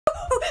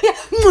yeah,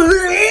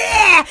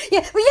 yeah,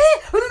 yeah, yeah,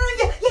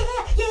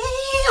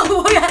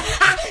 oh yeah,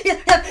 yes,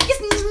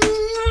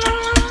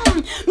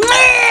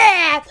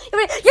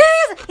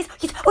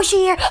 yes, oh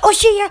share,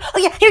 oh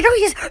yeah, here we go,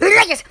 yes,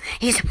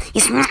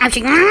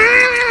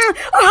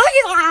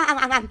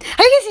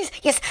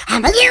 yes,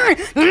 I'm alone,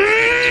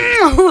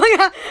 oh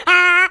yeah,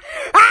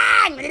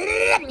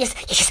 yes,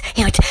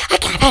 you know what, I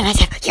can't find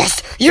myself,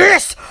 yes, oh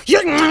yes,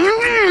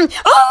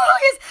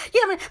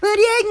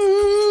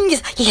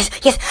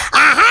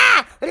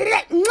 aha,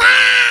 yeah,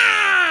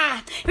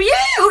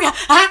 oh yeah, oh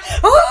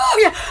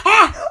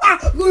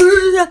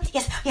yeah,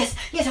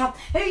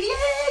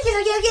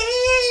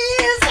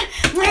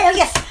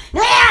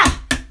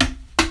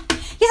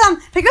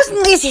 yes, because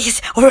yes,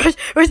 all right,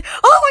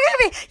 oh my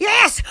God,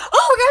 yes,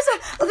 oh my God,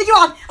 I think you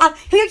on,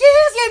 yes,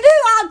 you do,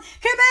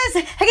 come on,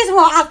 I guess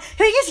what,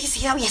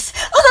 yes,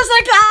 oh, that's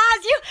like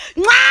glass, you,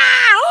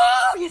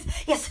 oh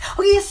yes,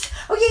 oh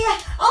yeah,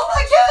 oh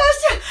my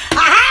gosh,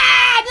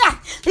 aha,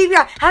 leave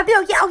your happy,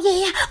 oh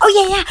yeah,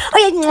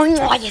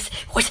 yes,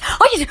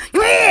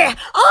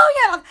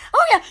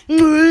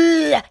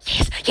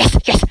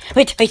 yes,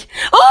 wait,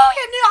 oh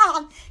yeah,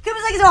 no, come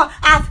on, like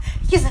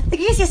yes,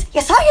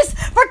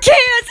 for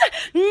kids,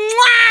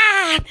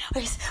 oh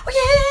yes,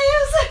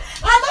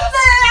 I love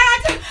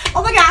that,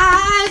 oh my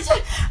gosh,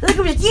 look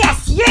at me,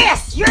 yes,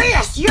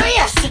 no,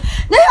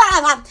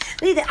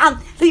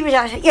 leave it,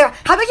 here,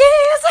 how about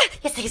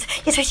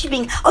yes, for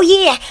shipping, oh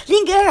yeah,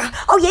 linger,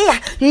 oh yeah,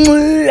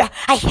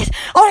 yes,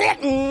 oh yeah,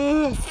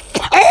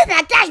 oh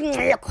my gosh,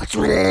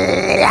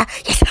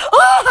 yes,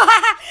 oh my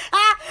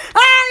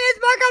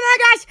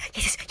gosh,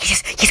 yes, yes,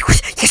 oh my gosh, yes,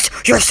 yes,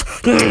 gorgeous.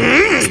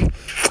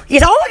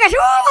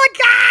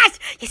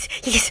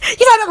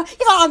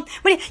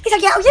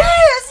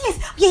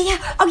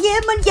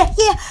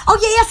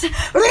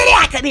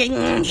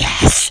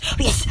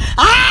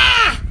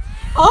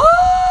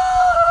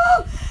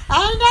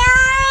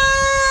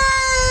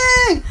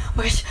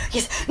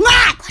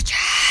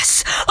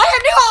 I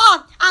have new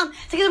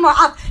take more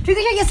do you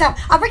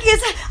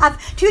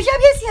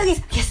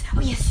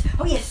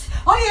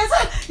yes,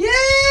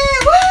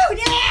 woo,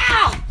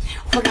 now.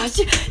 Oh my gosh,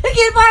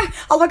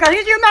 oh my God,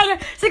 here's your man,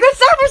 Secret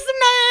Service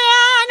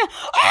man.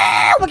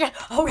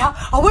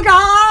 Oh my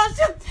gosh.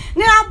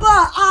 Now,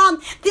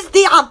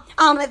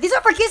 but these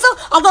are for kids,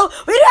 although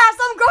we do have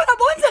some grown-up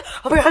ones.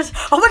 Oh my gosh,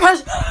 oh my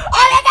gosh,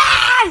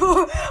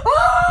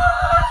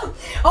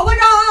 oh my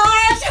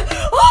gosh,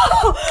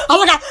 oh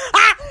my God,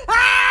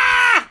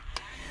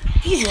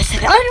 these are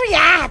some, oh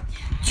yeah.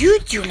 Do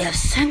you love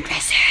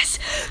sunglasses?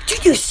 Do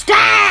you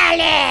style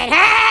it?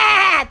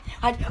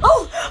 Oh my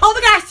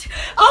gosh!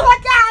 Oh my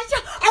gosh!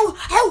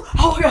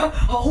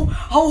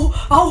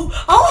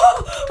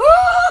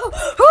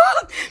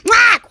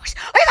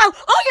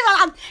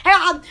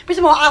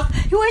 Some more off.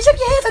 You want some?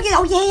 Yes. Okay.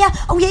 Oh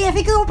yeah.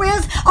 Finger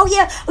breath. Oh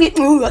yeah.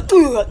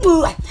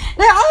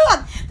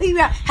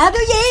 Now how do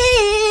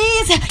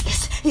yes.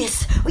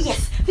 Oh yes.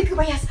 Finger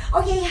breath.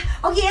 Oh yes.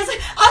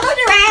 I'm on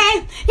the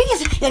right. Yes.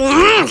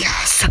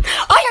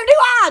 I am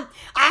new on.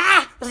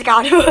 What's it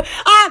called?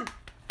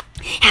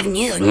 Have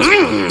new.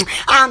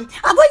 I'm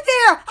right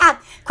there.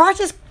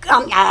 Crushes. There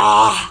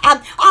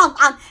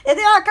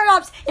are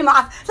curl-ups in my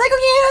mouth. Like, oh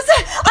yes.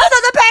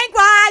 Another bank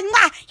one.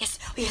 Yes.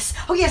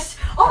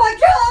 Oh my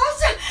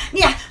gosh.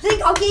 Yeah.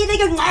 Think. Okay. They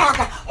go.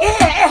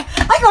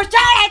 I go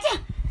start it.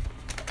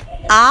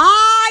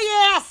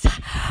 Yes.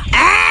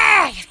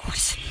 Of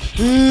course.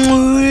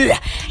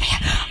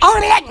 Oh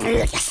yes.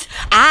 Yes.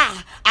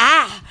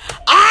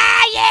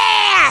 Oh, yes.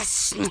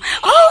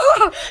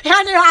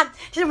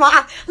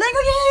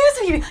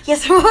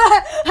 Yes.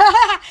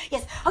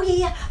 Yes.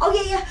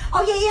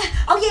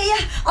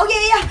 Oh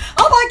yeah.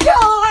 Oh my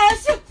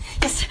gosh.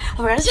 Yes.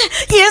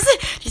 Yes.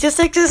 Jesus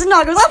takes his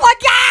snuggles. Oh my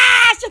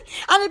gosh.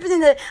 I live in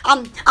the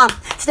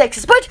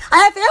Texas, but I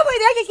have family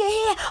there.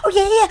 Yeah. Oh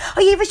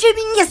yeah. For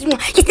shipping. Yes.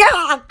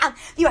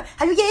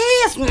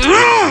 Yes.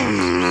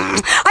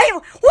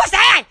 What's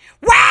that?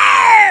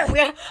 Wow!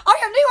 I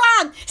am new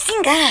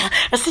singer.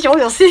 Let's see.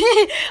 You'll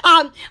see.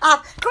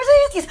 Of course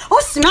it is.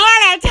 Oh,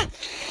 smell it.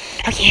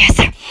 Oh yes.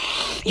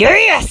 Yes. Oh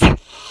yes.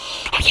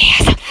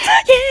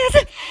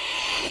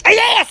 Oh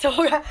yes.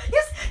 Oh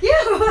yes. You.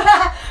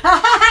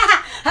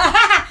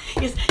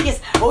 Yes.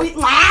 Oh yes.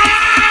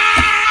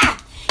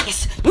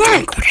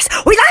 Gorgeous.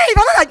 We live.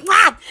 Oh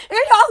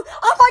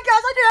my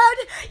gosh, I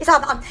did. Yes.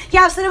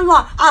 Yeah, I've said it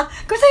more.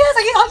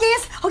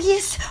 Oh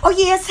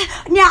yes.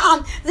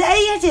 Now the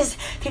AS is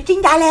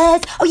 $15.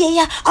 Oh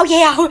yeah.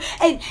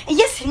 And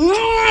yes.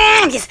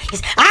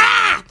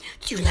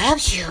 She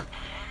loves you.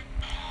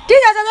 Do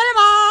you know the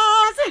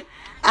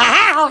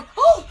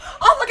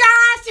oh my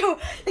gosh. You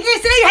can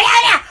see.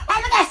 Oh my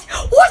gosh.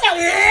 What's that?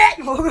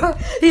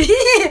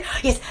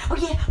 Yes.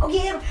 Okay.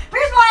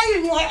 Where's my?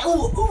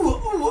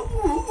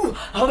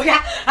 Oh my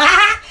God.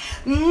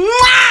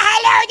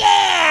 Hello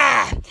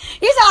there.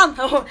 Yes.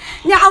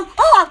 Now.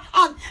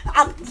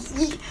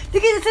 You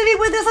can see me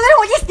with this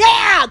little. Yes.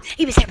 Now.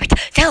 You be separate.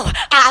 So.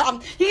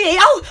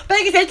 But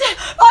you can say.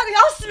 Oh,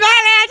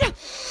 smell it.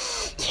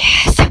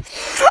 Yes.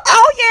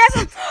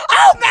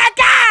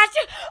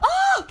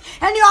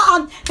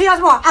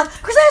 knows more.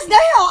 Because there's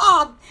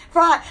now,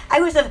 I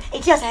was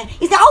it just,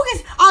 he's the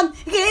August,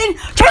 again,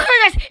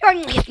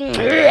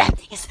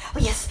 yes, oh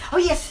yes, oh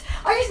yes,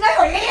 oh yes,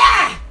 now,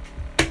 yeah.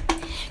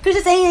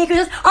 Because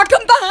it's our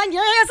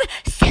companions.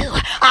 So,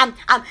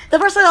 the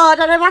first one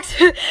that I box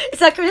is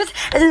Curtis,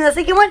 and then the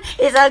second one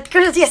is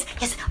Curtis. Yes,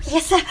 yes,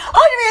 yes.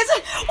 Oh, yes.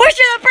 Wish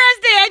you the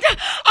president.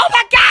 Oh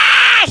my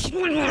gosh.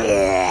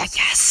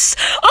 Yes.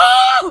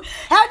 Oh,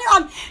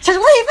 and so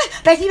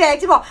leave. Betty back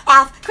to more.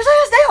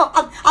 Curtis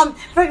now.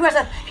 Very much.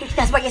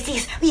 That's what yes,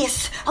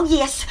 yes. Oh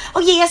yes, oh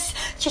yes.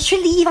 Just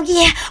should leave. Oh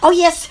yeah, oh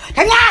yes.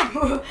 Come on.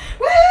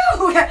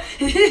 Woo.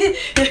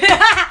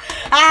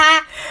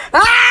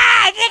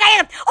 I think I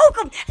am. Oh,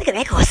 come. Look at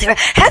that closer.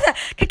 Heather.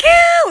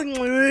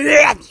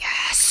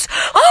 Yes.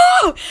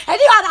 Oh,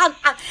 anyone,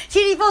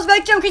 CD Falls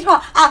back to Chris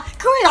Moore.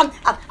 Cool,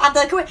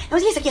 the cool.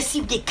 Yes,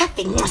 you get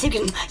cutting.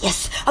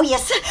 Yes. Oh,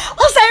 yes.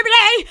 Oh,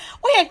 Saturday.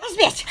 Wait, what's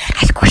this?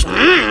 That's question.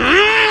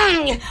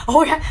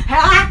 Oh, yeah.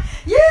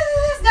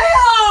 Yes,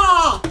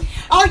 no.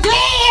 Oh,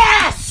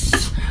 yes.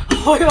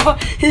 Oh, I don't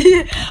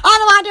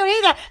want to do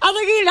either. I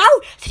think you know.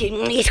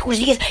 Yes,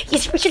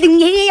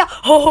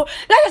 oh,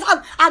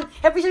 yes,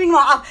 everything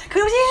more. Oh,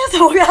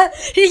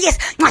 yes,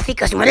 my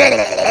fingers. Oh,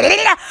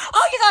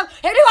 yes,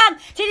 everyone.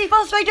 CD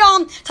Falls straight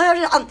on.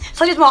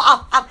 So just more.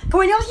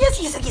 Going on. Yes,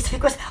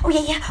 fingers. Oh,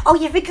 yeah. Oh,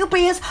 yeah, finger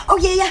prayers. Oh,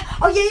 yeah.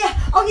 Oh, yeah.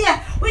 Oh,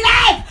 yeah. We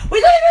live.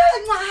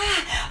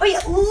 Oh,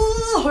 yeah.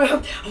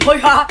 Ooh. Oh,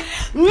 yeah.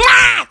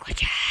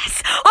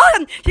 Gorgeous.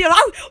 Oh, we're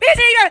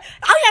here.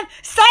 Oh, yeah.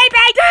 Say,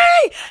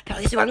 baby.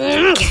 This one,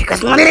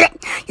 because oh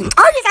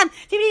yes,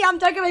 I'm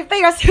talking my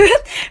fingers.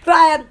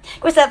 But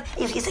what's up?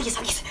 Yes.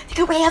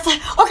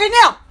 Okay,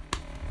 now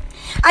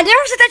I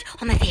never said that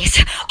on my face.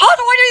 Oh,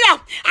 the way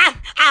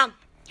now.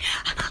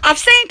 I've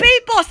seen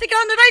people stick it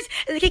on their face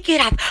and they can't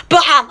get it off.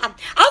 But I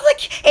think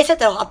it's a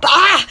though.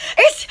 But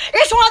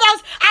it's one of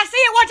those. I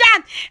see it one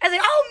time. It's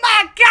like, oh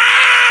my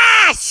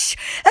gosh,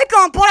 they're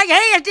gonna put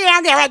your hands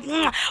down there like,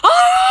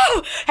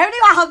 oh,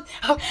 everyone.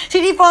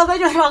 CD Falls,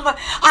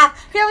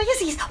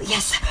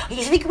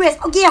 yes, big wrist.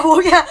 Oh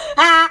yeah.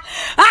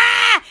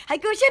 I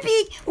go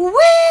chippy. Wee.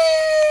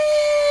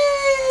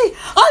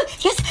 Oh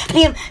yes.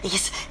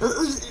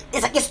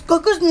 It's like yes,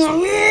 go.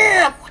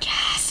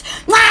 Yes.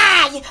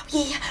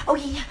 Oh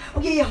yeah.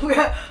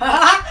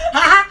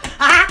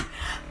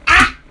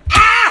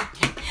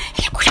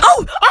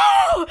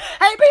 Oh,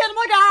 hey, Peter,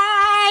 my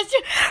gosh.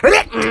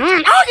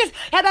 Oh, yes,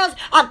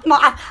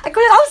 I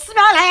couldn't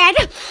smell it.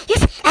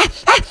 Yes.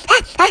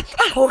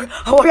 Oh,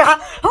 yeah.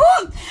 Oh,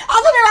 I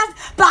love it,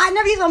 but I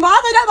never use my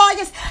mouth. I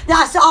just,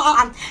 that's,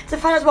 the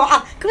first one. I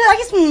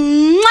just,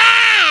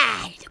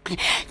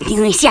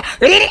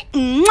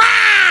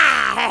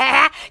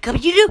 come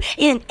you do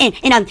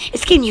and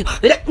skin you.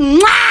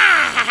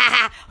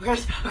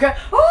 Okay.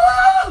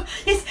 Oh,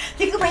 yes.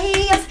 Think of my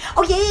hands.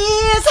 Oh,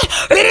 yes.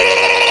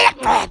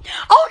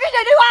 Oh, good.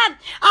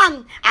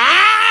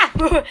 I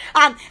do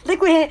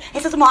liquid.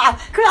 It's a small.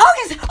 Oh,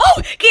 yes. Oh,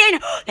 again.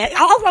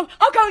 Oh,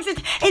 go.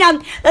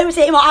 And let me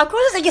say more. Of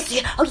course, I guess.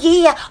 Oh,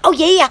 yeah.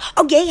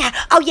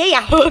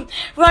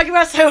 Rock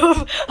myself.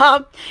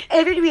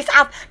 Everybody's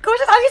up. Of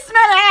course, I can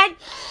smell it.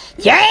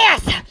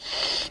 Yes.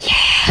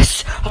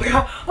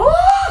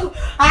 Oh,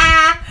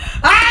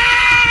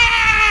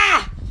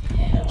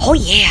 oh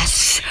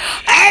yes.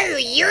 Oh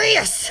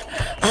yes.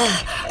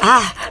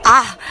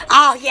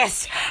 Oh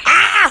yes.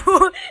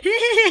 Oh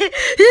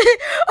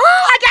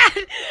my God.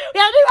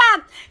 Yeah, do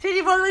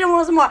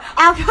 54 more.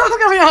 I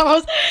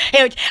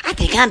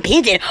think I'm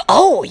painted.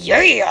 Oh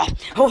yeah.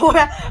 Oh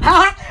my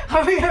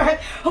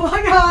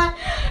God.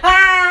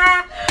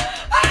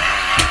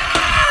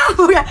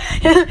 Oh yeah.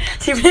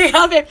 See me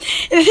up here.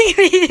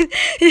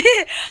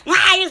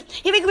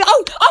 You make me.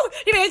 Oh,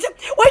 you mean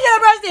where's your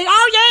birthday?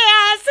 Oh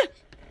yes.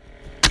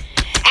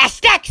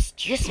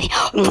 Excuse me.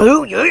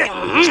 Oh,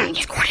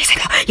 yes, gorgeous.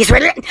 Yes,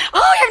 ready.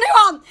 Oh,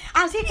 everyone.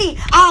 CD.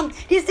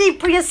 Disney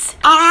Princess.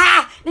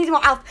 Need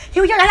more out.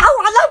 Here we go. Oh,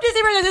 I love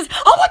Disney Princess.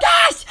 Oh my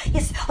gosh.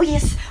 Yes. Oh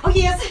yes.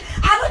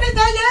 I love it.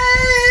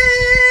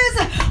 Yes.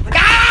 Oh my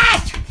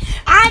gosh.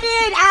 I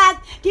did.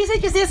 Disney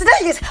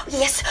Princess.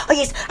 Yes. Oh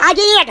yes. I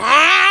did.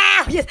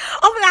 Yes.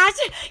 Oh my gosh.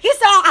 Yes.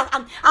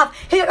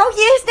 Here. Oh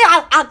yes.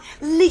 Now.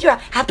 Leader.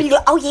 Happy.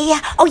 Oh yeah.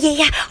 Oh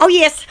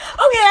yes.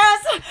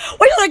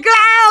 Where's the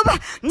globe?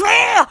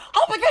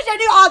 Oh my gosh, I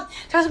do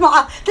just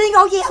more thing.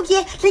 Oh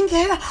yeah, thank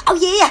you. Oh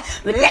yeah.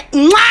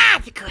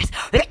 Because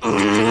oh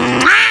my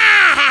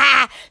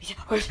gosh.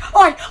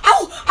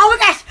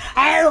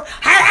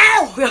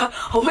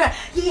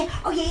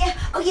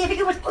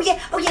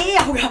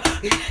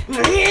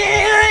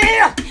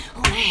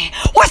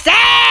 What's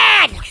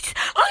that?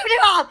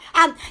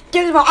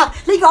 There's more.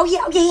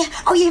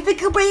 Oh yeah,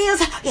 big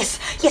brains. Yes.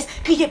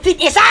 Can you fit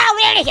this out?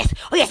 Yes.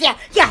 Oh yes, yeah.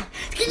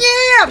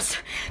 Gnips.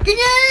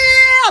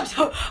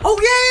 Oh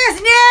yes,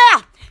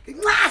 now. Yes.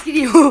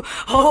 Oh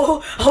yes.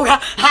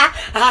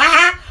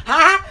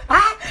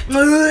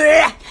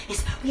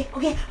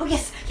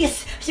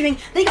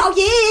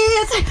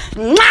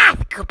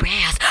 Good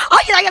brass. Oh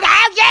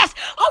yes.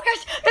 Okay.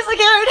 gosh, it's so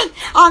good.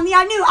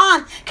 Yeah, new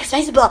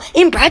customizable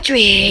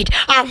embroidered.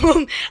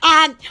 Oh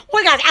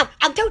my God,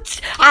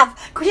 totes.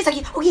 Goodness,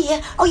 oh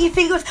yeah,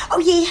 fingers, oh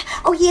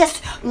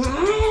yes.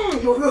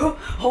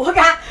 Oh my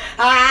God,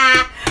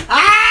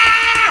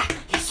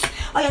 yes.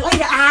 Oh yeah, like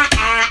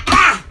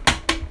that.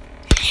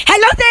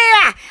 Hello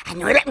there! I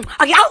know it.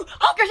 Okay,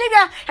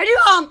 Christina, how do you,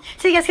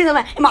 so you guys can in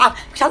my,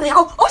 smell it!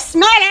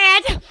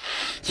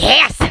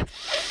 Yes!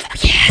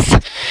 Yes!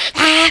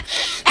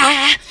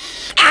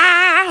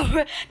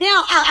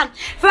 Now,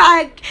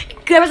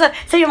 there was a,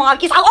 so your mom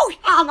gets,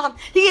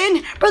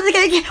 again, brother,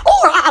 again,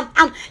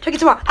 try to get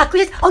some more,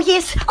 oh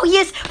yes,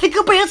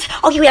 finger breads,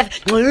 okay, we have,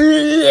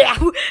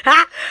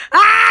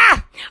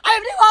 I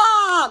have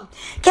new,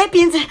 cat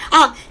beans,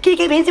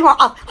 kitty beans, more,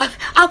 yes,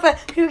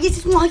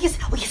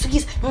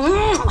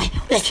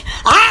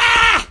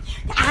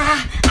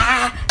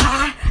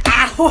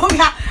 oh my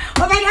God,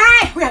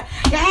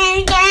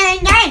 dang,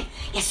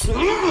 yes,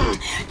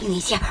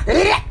 Tunisia,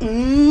 yes,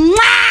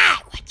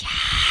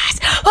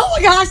 oh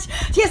my gosh,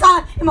 yes,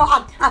 oh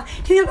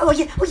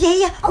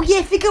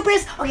yeah, finger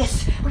breads, oh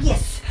yes,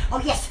 oh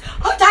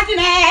Dr.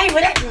 May,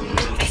 with it,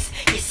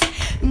 yes,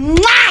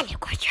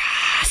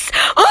 gorgeous,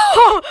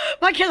 oh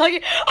my God, oh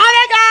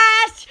my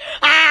gosh,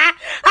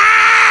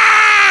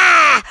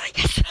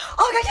 yes,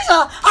 oh my gosh,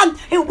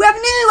 we have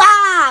new,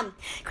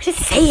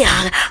 Christmas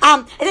sale,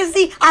 it is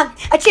the,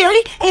 a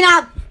charity,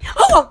 and,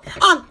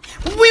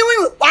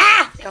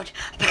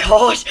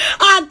 gosh,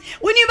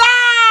 when you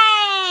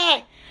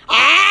buy,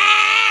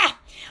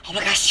 oh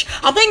my gosh,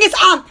 I think it's,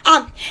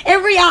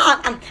 every,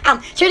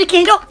 charity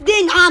candle,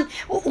 then,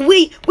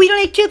 we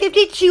donate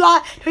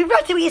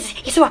 $2.50 to, yes,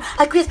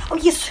 Chris, oh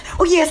yes,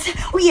 yes,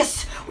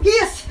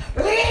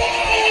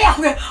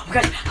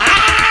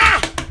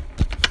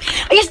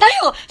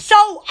 no,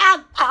 so,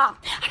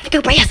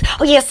 go by yes,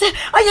 oh yes, yes,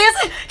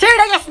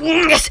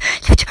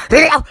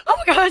 oh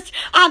my gosh,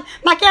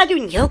 my cat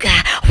doing yoga,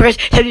 and that's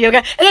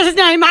his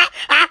name,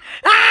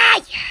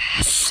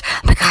 yes, oh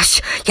my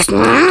gosh, yes,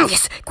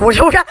 good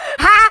yoga,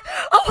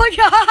 oh my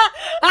God,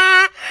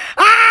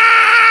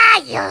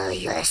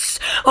 yes,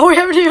 oh we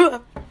have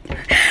to,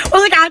 oh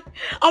my God,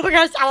 oh my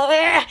gosh,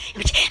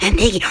 and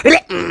thank you,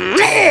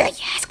 yes,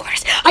 of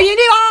course, I need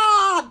you,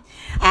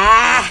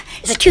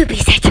 it's a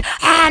two-piece set,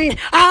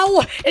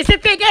 it's the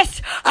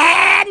biggest,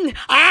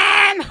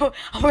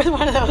 where's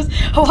one of those,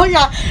 oh my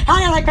God, how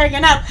do I like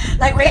breaking up,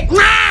 like,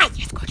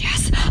 yes,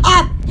 gorgeous,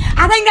 I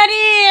think that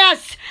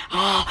is,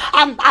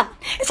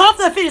 it's off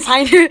the finish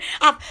line,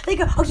 they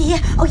go, oh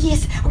yes,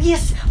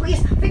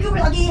 finger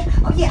wheel,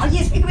 oh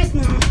yes, finger wheel,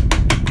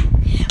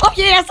 oh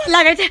yes, I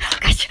love it,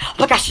 oh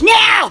my gosh,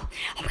 now,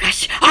 oh my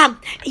gosh,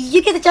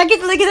 you get the jacket,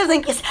 look at the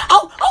thing, yes,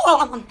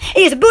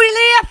 it's a booty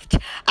lift,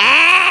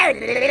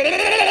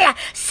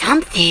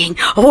 something,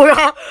 oh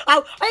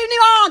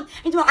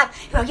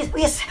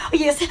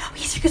yes,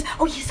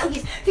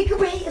 finger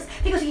wheels,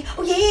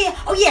 oh yeah,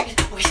 oh yes,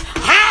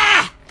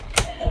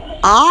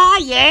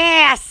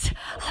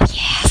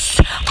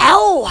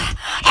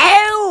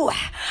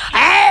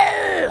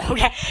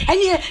 okay, and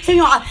so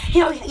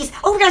yes,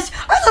 oh my gosh,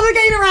 I love the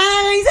game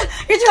rings,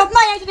 it's up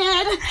my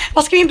internet,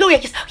 my screen blue,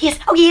 yes,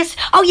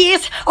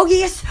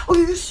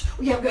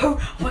 yeah, go,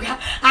 oh my God,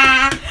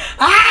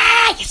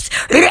 yes,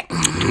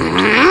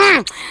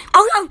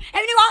 oh no,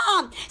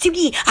 everyone,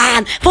 CD,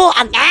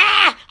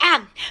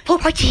 full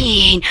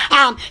protein,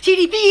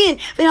 CDB,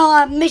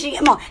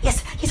 measuring more,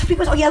 yes,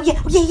 fingers, oh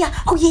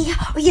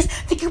yes,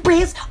 finger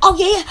breads, oh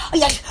yes,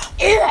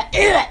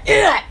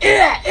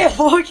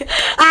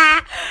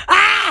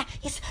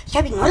 yes,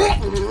 shopping,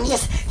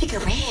 yes, finger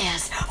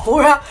breads,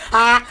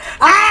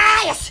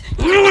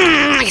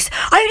 yes,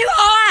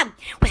 everyone,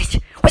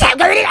 what's that?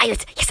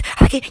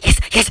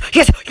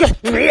 Yes, how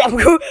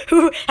many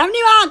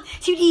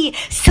CD,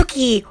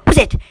 Suki, what's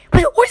it?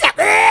 What's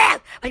that?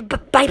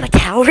 By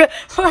Patel.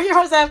 Oh,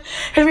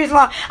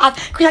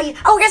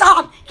 guess,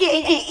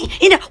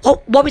 in the,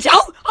 what was it?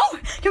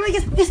 Can we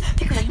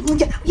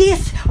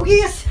yes,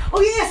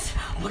 oh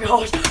my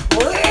gosh,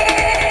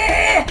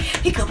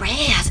 finger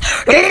breads,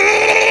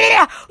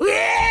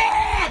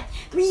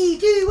 3,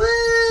 2,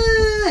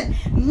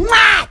 1,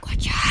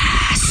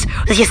 gorgeous.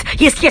 Yes.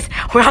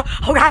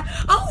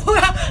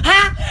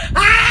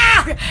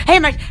 Hey,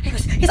 Mike.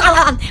 Yes.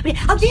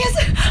 Oh yes.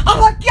 Oh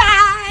my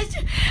gosh.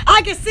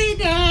 I can see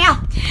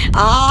now.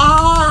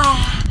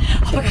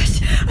 Oh my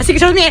gosh. I think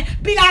it's on me.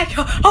 Be like.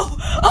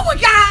 Oh my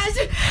gosh.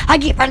 I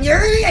get from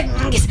your.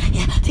 Yes.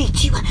 3,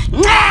 2, 1.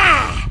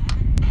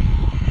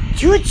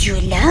 Juju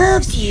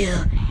loves you.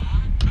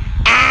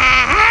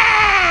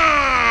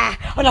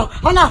 Oh no.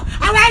 All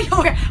right.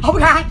 Oh my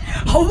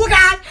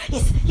God.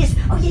 Yes.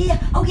 Oh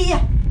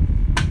yeah.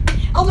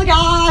 Oh my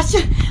gosh!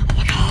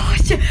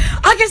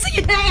 I can see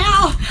it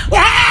now!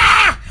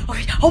 Oh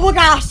my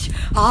gosh!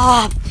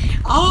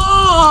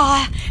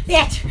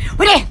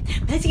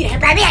 Let's get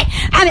it, baby!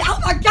 Oh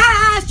my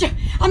gosh!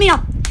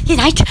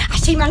 Tonight, I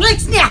see my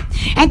legs now!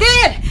 And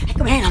then, I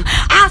come in,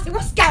 I'll see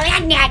what's going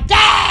on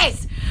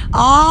nowadays!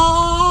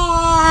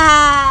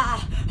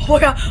 Oh Oh my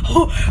God.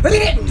 Oh,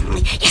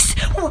 yes.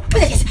 Oh,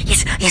 yes.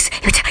 Yes. Yes.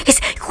 Yes.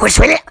 What's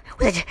with it?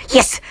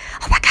 Yes.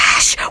 Oh my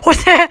gosh.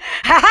 What's that?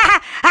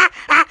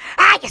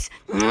 Yes.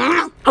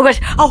 Oh gosh.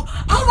 Oh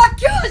my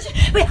gosh.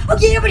 Wait. Oh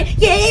yeah.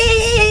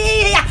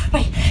 Yeah.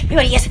 Wait.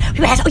 Everybody. Yes.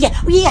 Everybody has. Oh yeah.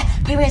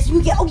 Everybody has.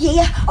 Oh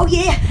yeah.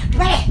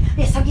 Everybody.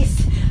 Yes. Oh yes.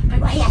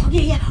 Everybody has. Oh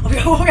yeah.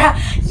 Oh my God.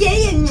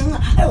 Yeah.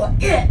 Oh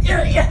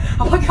yeah.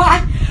 Oh my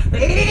God.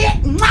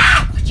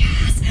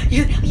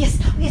 Yes.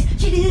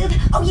 She did.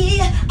 Oh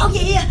yeah. Oh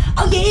yeah.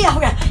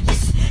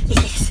 Yes.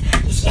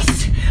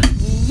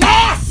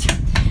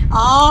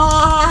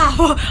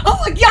 Oh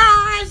my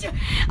gosh.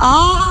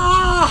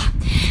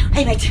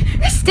 Hey mate,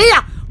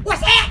 Stella,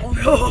 what's that?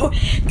 Oh,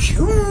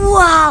 cool.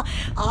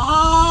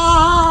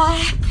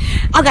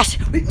 Oh gosh,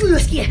 we're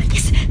scared.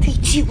 Yes, 3,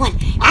 2, 1.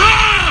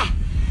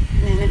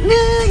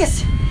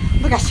 Yes. Oh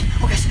my gosh.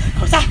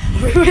 Close that.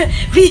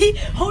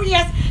 Oh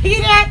yes.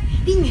 Hear that?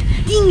 Ding.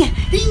 Yes.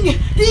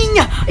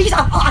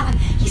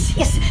 Yes.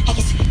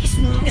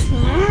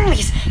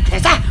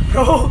 Close that.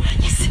 Oh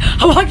yes.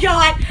 Oh my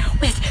God.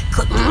 Yes.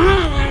 Good.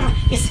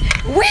 Yes.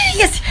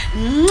 Yes.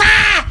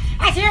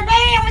 I see your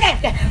baby over there.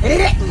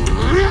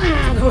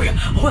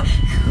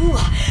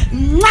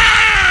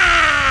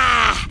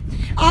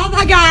 Oh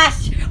my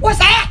gosh. What's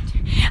that?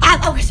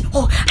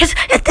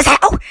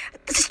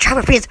 This is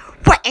Trevor Friends.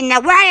 What in the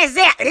world is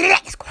that?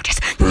 It's gorgeous.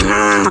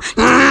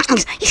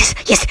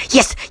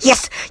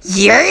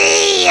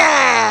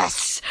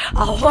 Yes.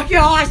 Oh my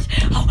gosh.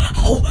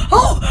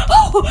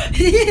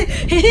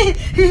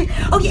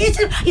 Oh yes.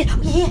 Oh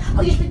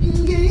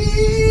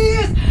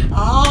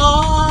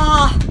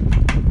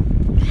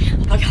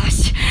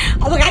yes.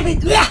 Oh my God.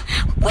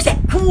 What's that?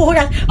 Cool.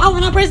 Oh,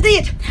 when I press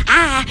it,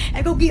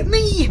 I go get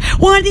me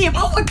one of them.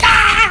 Oh my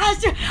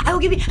gosh. I go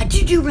get me a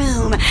doo-doo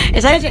room.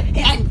 It's gonna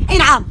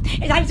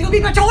be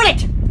my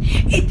toilet.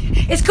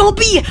 It's gonna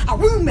be a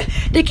room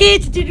the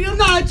kids do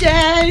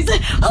nowadays.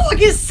 Oh, I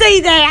can say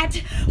that.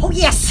 Oh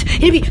yes,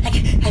 it'll be like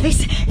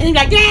this, and it'll be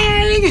like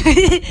dang.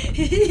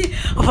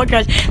 Oh my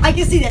gosh, I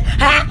can see that.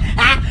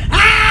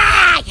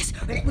 Yes.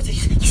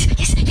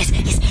 Yes.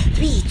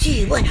 3,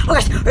 2, 1. Oh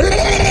gosh.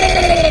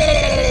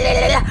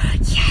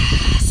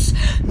 Yes.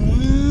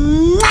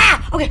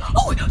 Okay.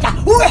 Oh yeah.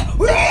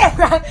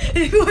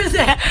 Who is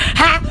that?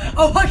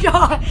 Oh my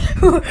God.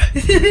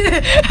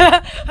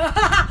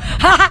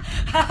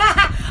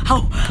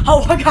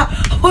 Oh my God.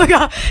 Oh my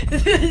God.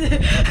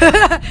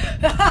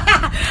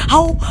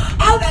 Oh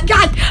my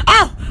God.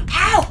 Ow.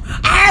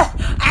 Oh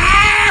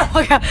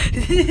my God.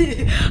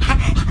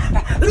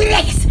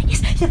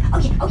 Yes.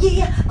 Okay. Oh yes.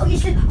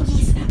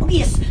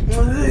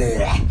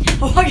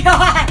 Oh my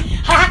God.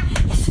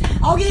 Yes.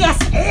 Oh yes.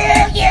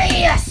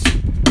 Yes.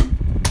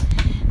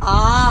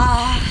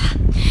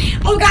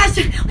 Oh gosh,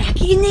 when I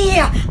get in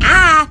there,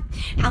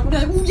 I'm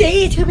gonna, oh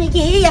yeah, to me,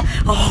 yeah.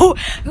 Oh,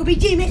 we'll be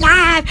doing it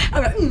live.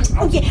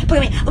 Oh yeah, put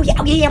it in. Oh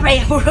yeah,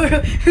 right.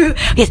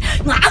 Yes.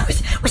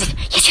 What's it?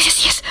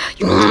 Yes.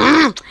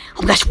 Oh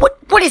my gosh,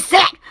 what is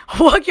that?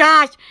 Oh my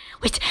gosh.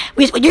 Wait.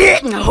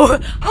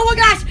 Oh my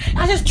gosh,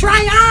 I'll just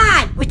try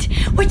on. Wait.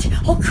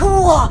 Oh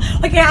cool. Oh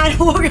my God.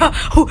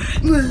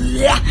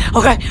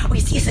 Okay.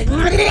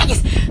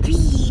 Yes.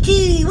 3,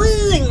 2,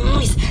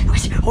 1. Yes.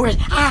 Oh yes.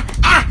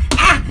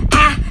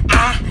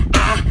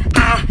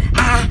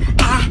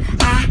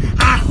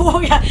 Oh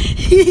yeah.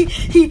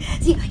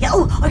 See, yeah.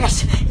 Oh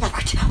gosh. That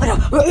worked. Oh no.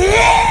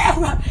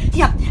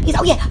 Yeah. Yes.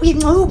 Oh yeah.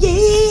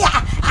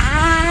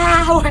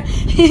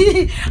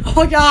 Oh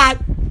my God.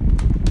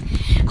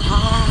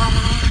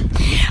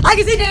 I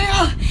can see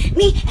now.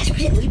 Me, that's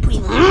really pretty.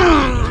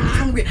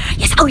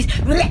 Yes, always.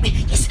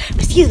 Yes,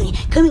 excuse me.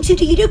 Coming soon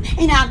to YouTube,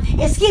 and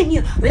excuse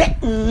you.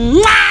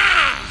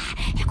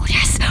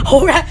 Yes.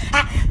 All right.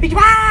 Big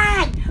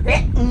one.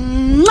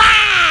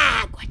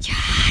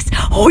 Gorgeous.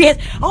 Oh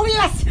yes.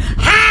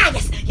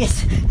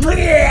 Yes.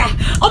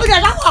 Oh my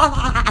gosh.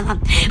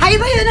 How you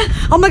doing?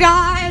 Oh my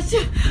gosh.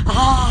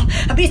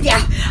 I'm busy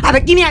now.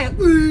 Give me a.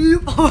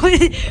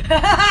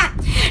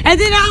 And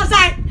then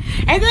outside.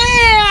 And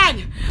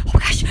then, oh my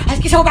gosh, let's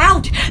get so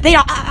out. They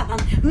are,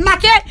 my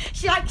cat,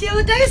 she like to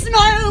do smoke.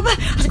 I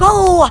was like,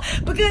 oh,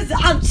 because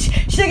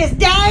she's like, it's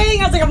dang.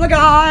 I was like, oh my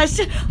gosh.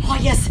 Oh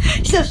yes,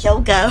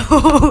 so go.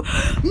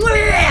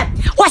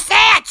 What's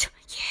that?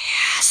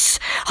 Yes.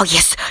 Oh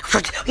yes.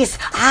 Yes.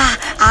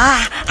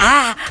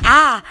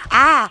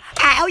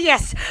 Oh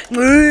yes. Oh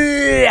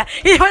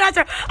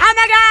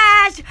my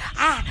gosh.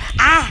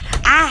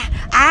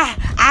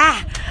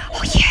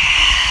 Oh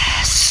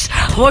yes.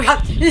 Oh my God.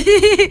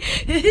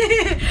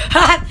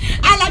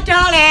 I like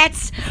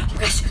toilets. Oh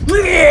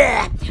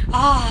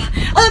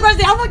my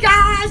gosh. Oh my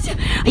gosh.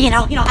 You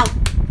know,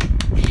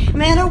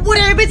 man or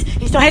whatever,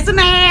 he still has a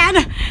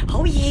man.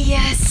 Oh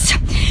yes.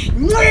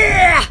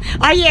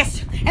 Oh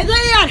yes. And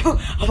then,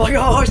 oh my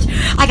gosh,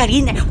 I got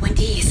in there one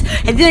days,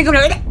 and then I'm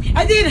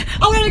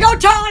gonna go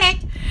toilet.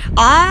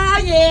 Oh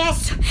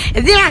yes.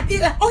 And then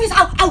oh yes.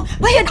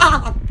 Man,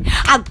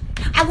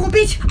 I won't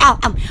be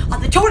on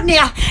the toilet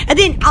now, and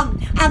then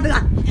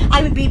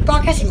I will be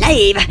broadcasting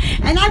live,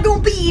 and I'm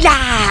gonna be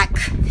like,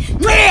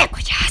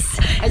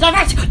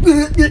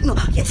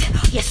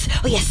 yes,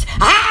 oh yes,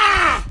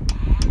 ah!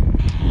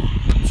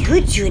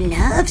 Juju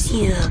loves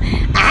you,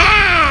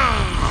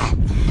 ah!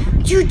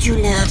 Juju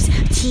loves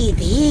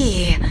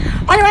TV.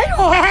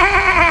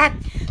 Alright,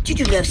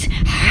 Juju loves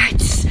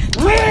hearts.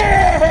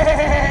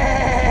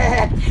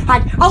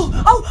 Oh,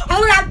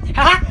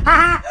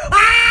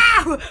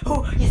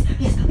 yes,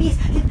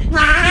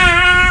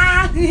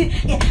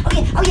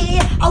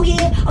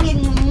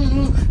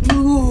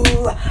 oh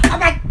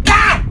my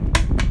God!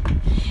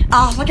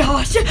 Oh my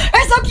gosh,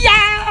 it's so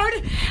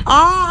cute!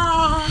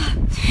 Oh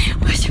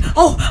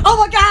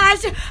my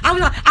gosh!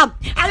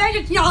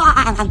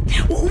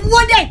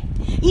 One day,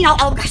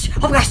 oh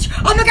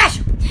my gosh!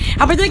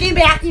 I've been thinking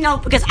back,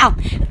 because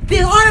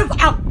there's a lot of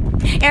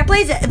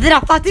airplanes that I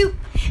fly through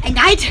at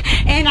night,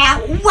 and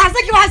what I was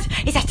thinking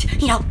is that,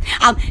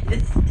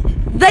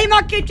 they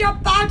might get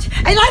jumped out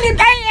and land in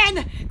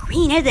band!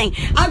 Green everything.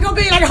 I'm gonna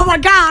be like, oh my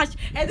gosh!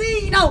 And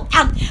then,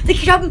 they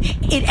can jump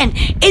in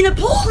the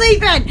pool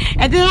even!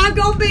 And then I'm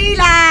gonna be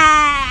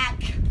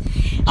like,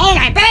 oh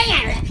my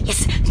band!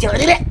 Yes!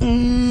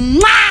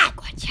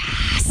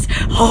 Gorgeous!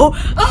 Oh!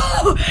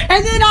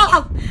 And then,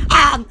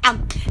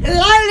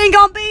 Lightning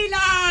gonna be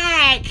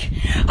like,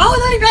 oh,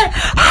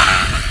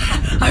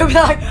 I'll be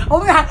like, oh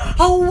my God,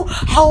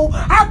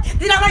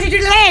 then I'm going to do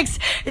the legs,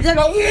 and then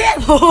I'm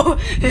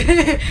like,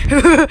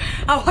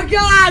 oh my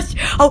gosh,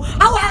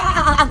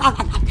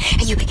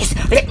 and you, yes,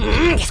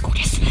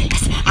 gorgeous,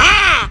 yes,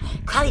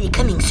 quality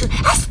coming soon,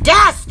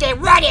 stay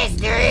ready, yes,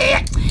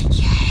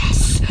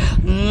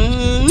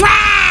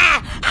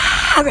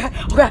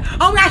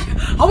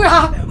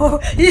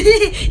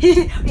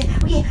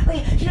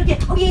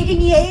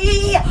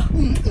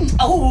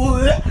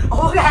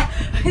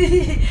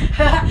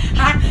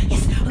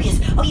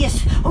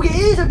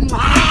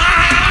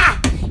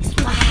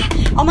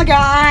 oh my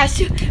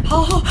gosh,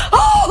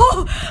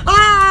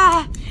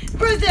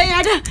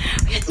 Brazilian,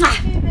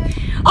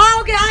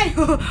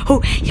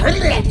 okay,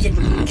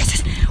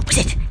 was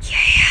it,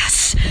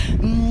 yes,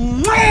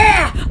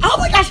 oh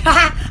my gosh,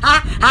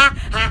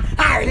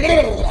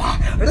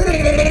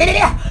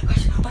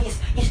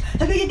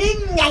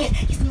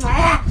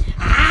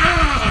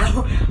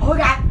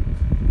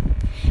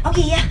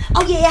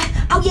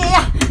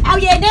 oh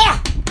yeah, now.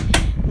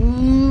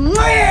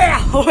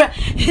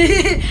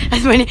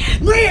 That's funny.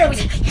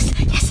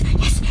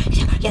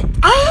 Yes.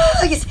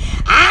 Oh yes.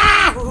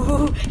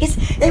 Yes.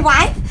 The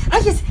wife. Oh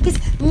yes. Yes.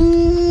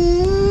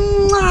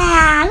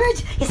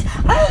 Yes.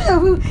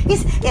 Oh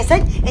yes.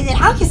 And then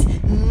oh yes.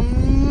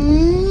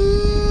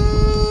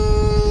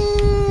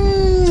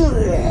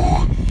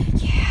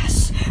 Yes.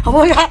 Oh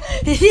my God.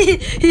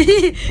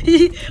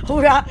 Oh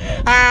God.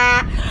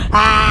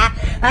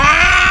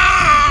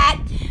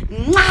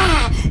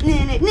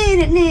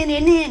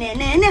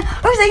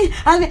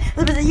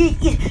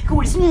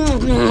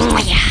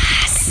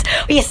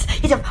 Yes.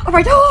 All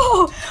right.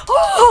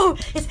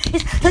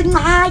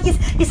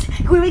 Yes.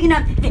 We're waking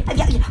up.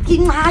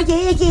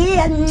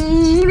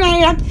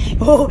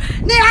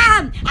 Now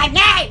I'm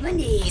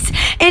Mondays,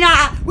 and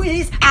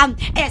with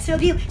so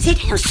you sit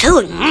down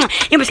soon.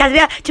 You must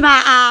subscribe to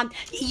my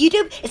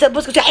YouTube. It's a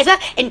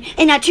and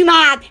to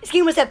my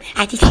screen was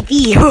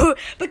ITTV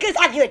because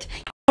I'm good.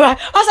 I'll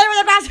say with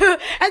the pastor,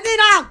 and then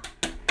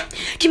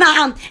to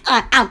my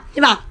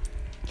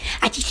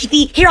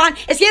ITTV here on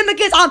Instagram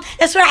because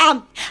that's where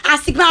I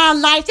stick my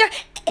life there.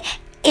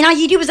 And on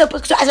YouTube is a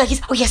book. So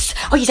yes.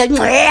 So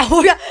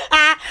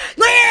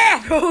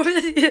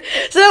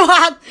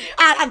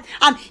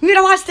you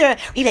know watch the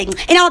replay,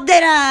 and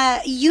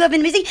that you have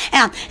been busy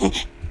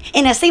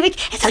in a same week.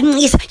 So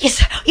yes.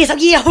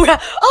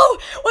 Oh,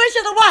 where's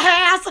the White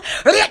House?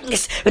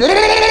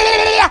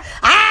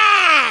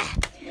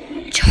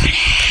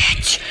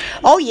 George.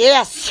 Oh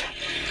yes.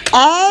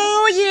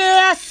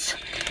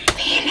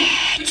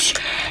 Village.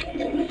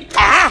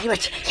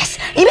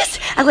 Yes.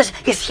 I was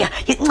yes. Yes.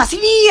 Yes.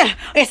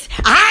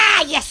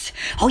 Yes.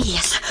 Oh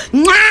yes.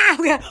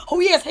 Oh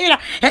yes. Yes.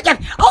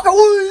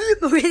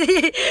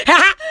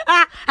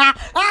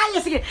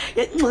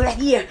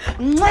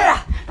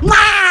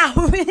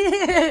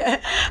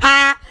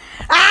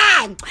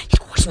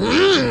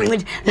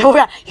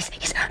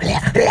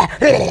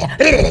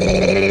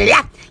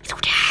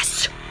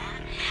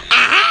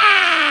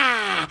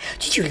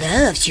 Juju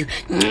loves you.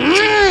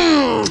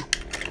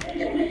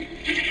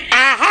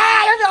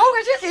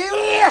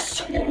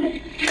 Yes.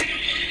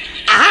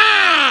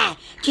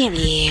 Jim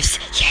leaves.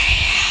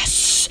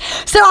 Yes.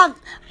 So in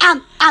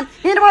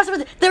the process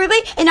with the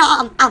replay, and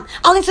all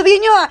this will be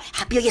in your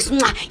happy. Yes.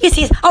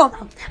 Oh,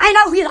 I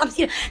know. Yes.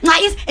 Yes.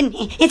 And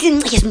it's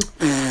in. Yes.